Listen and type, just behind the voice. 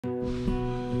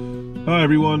Hi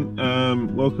everyone,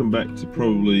 welcome back to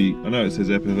probably, I know it says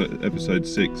episode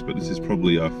 6, but this is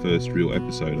probably our first real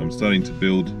episode. I'm starting to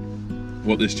build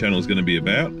what this channel is going to be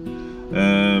about.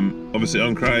 Obviously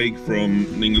I'm Craig from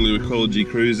Ningaloo Ecology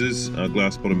Cruises, our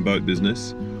glass bottom boat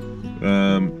business.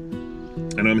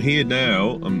 And I'm here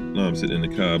now, I'm sitting in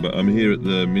the car, but I'm here at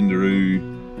the Ningaloo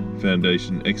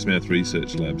Foundation Exmouth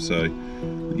Research Lab. So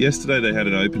yesterday they had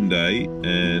an open day,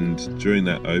 and during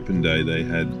that open day they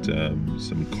had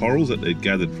some corals that they'd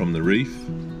gathered from the reef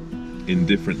in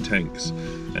different tanks,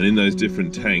 and in those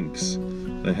different tanks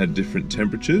they had different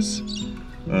temperatures.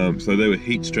 So they were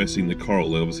heat stressing the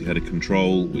coral. They obviously had a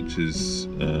control, which is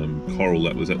coral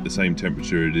that was at the same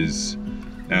temperature it is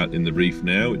out in the reef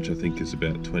now, which I think is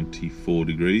about 24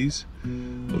 degrees,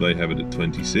 or they have it at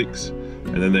 26,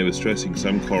 and then they were stressing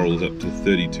some corals up to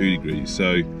 32 degrees.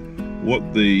 So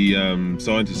what the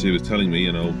scientist here was telling me,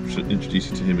 and I'll introduce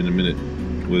you to him in a minute,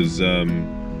 was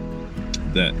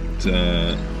that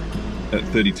at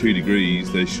 32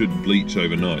 degrees they should bleach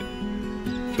overnight.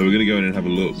 So we're going to go in and have a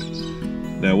look.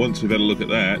 Now once we've had a look at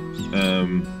that,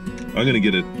 I'm going to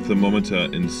get a thermometer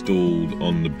installed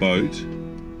on the boat,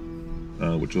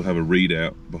 which will have a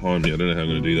readout behind me. I don't know how I'm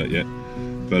going to do that yet,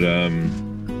 but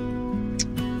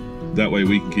that way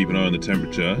we can keep an eye on the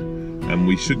temperature, and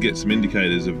we should get some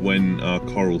indicators of when our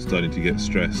coral's starting to get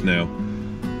stressed. Now,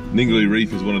 Ningaloo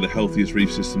Reef is one of the healthiest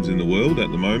reef systems in the world at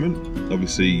the moment.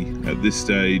 Obviously, at this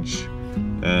stage,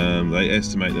 they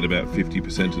estimate that about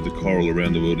 50% of the coral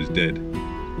around the world is dead.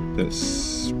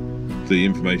 That's the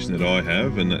information that I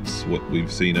have, and that's what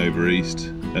we've seen over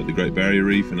east at the Great Barrier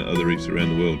Reef and at other reefs around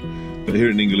the world. But here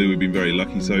at Ningaloo, we've been very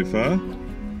lucky so far,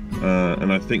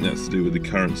 and I think that's to do with the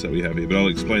currents that we have here, but I'll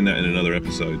explain that in another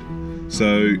episode.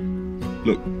 So,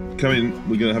 look, come in,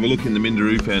 we're going to have a look in the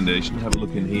Ningaloo Foundation, have a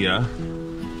look in here.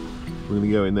 We're going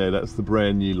to go in there, that's the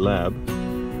brand new lab.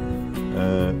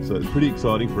 So it's pretty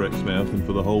exciting for Exmouth and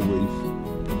for the whole reef,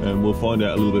 and we'll find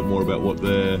out a little bit more about what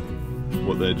their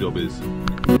job is.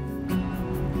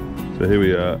 So here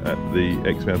we are at the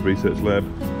Exmouth Research Lab,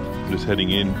 just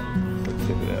heading in. Let's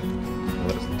check it out. Oh,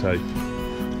 that's the tape.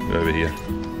 Go over here.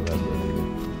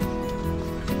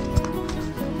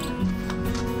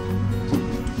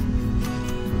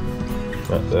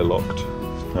 They're locked.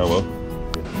 Oh well.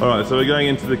 Alright, so we're going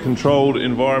into the controlled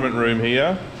environment room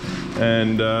here,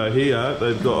 and here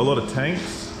they've got a lot of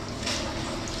tanks.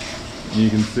 You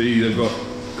can see they've got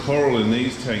coral in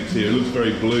these tanks here. It looks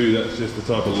very blue, that's just the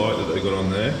type of light that they've got on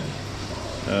there.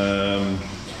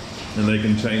 And they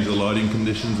can change the lighting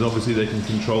conditions. Obviously they can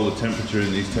control the temperature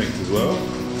in these tanks as well.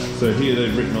 So here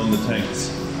they've written on the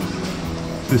tanks,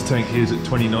 this tank here is at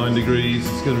 29 degrees.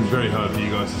 It's going to be very hard for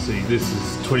you guys to see. This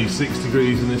is 26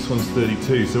 degrees and this one's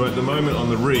 32. So at the moment on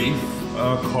the reef,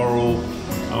 our coral,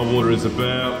 our water is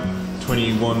about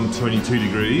 21, 22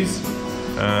 degrees.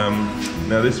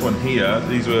 Now this one here,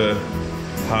 these were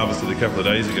harvested a couple of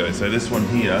days ago. So this one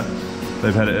here,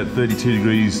 they've had it at 32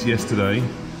 degrees yesterday,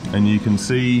 and you can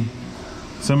see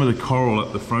some of the coral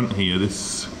at the front here.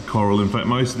 This coral, in fact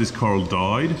most of this coral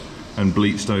died and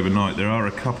bleached overnight. There are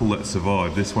a couple that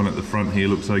survived. This one at the front here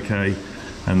looks okay,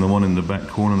 and the one in the back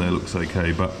corner there looks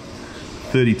okay, but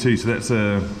 32, so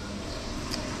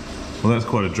that's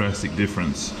quite a drastic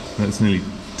difference. That's nearly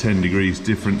 10 degrees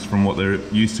difference from what they're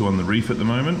used to on the reef at the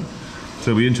moment.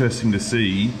 So it'll be interesting to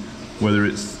see whether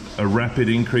it's a rapid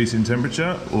increase in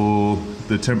temperature or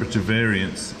the temperature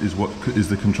variance is what is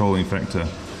the controlling factor.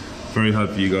 Very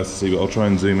hard for you guys to see, but I'll try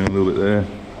and zoom in a little bit there.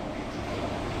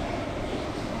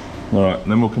 Alright,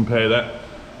 and then we'll compare that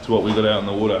to what we got out in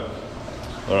the water.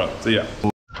 Alright, see ya.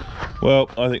 Well,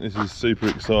 I think this is super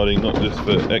exciting, not just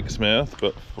for Exmouth,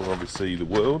 but for obviously the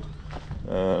world.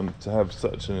 To have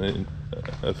such a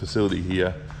facility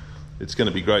here, it's going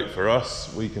to be great for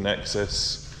us. We can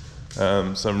access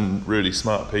some really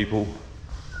smart people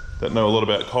that know a lot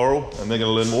about coral, and they're going to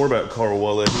learn more about coral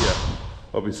while they're here.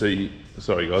 Obviously,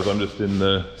 sorry guys, I'm just in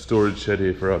the storage shed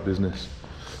here for our business.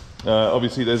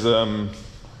 Obviously there's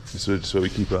this is just where we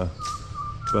keep our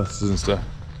buses and stuff.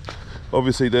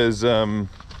 Obviously there's going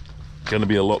to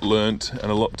be a lot learnt and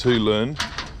a lot to learn,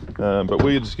 but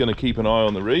we're just going to keep an eye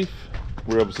on the reef.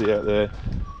 We're obviously out there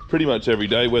pretty much every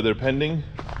day, weather pending,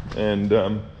 and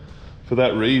for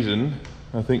that reason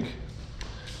I think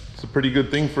it's a pretty good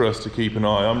thing for us to keep an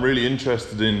eye. I'm really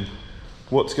interested in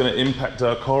what's going to impact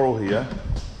our coral here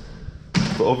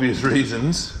for obvious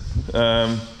reasons.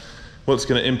 What's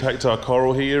going to impact our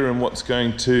coral here and what's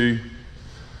going to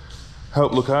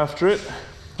help look after it.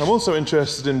 I'm also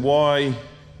interested in why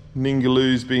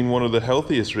Ningaloo's been one of the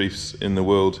healthiest reefs in the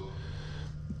world.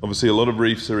 Obviously a lot of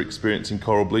reefs are experiencing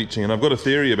coral bleaching, and I've got a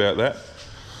theory about that.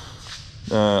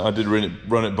 I did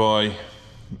run it by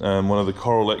one of the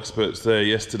coral experts there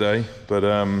yesterday, but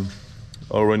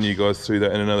I'll run you guys through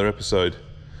that in another episode.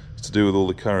 It's to do with all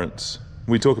the currents.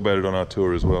 We talk about it on our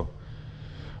tour as well.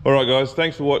 All right, guys,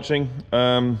 thanks for watching.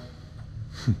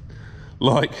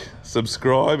 Like,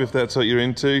 subscribe if that's what you're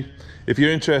into. If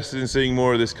you're interested in seeing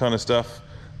more of this kind of stuff,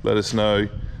 let us know.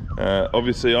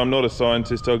 Obviously, I'm not a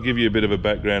scientist. I'll give you a bit of a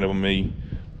background on me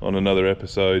on another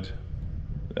episode.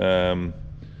 I'm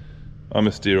a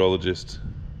steerologist.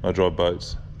 I drive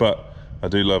boats, but I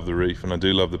do love the reef and I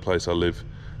do love the place I live.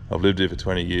 I've lived here for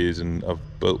 20 years and I've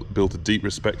built a deep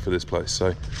respect for this place.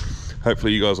 So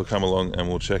hopefully you guys will come along and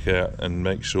we'll check out and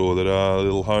make sure that our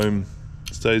little home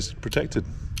stays protected.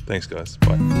 Thanks, guys.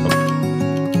 Bye.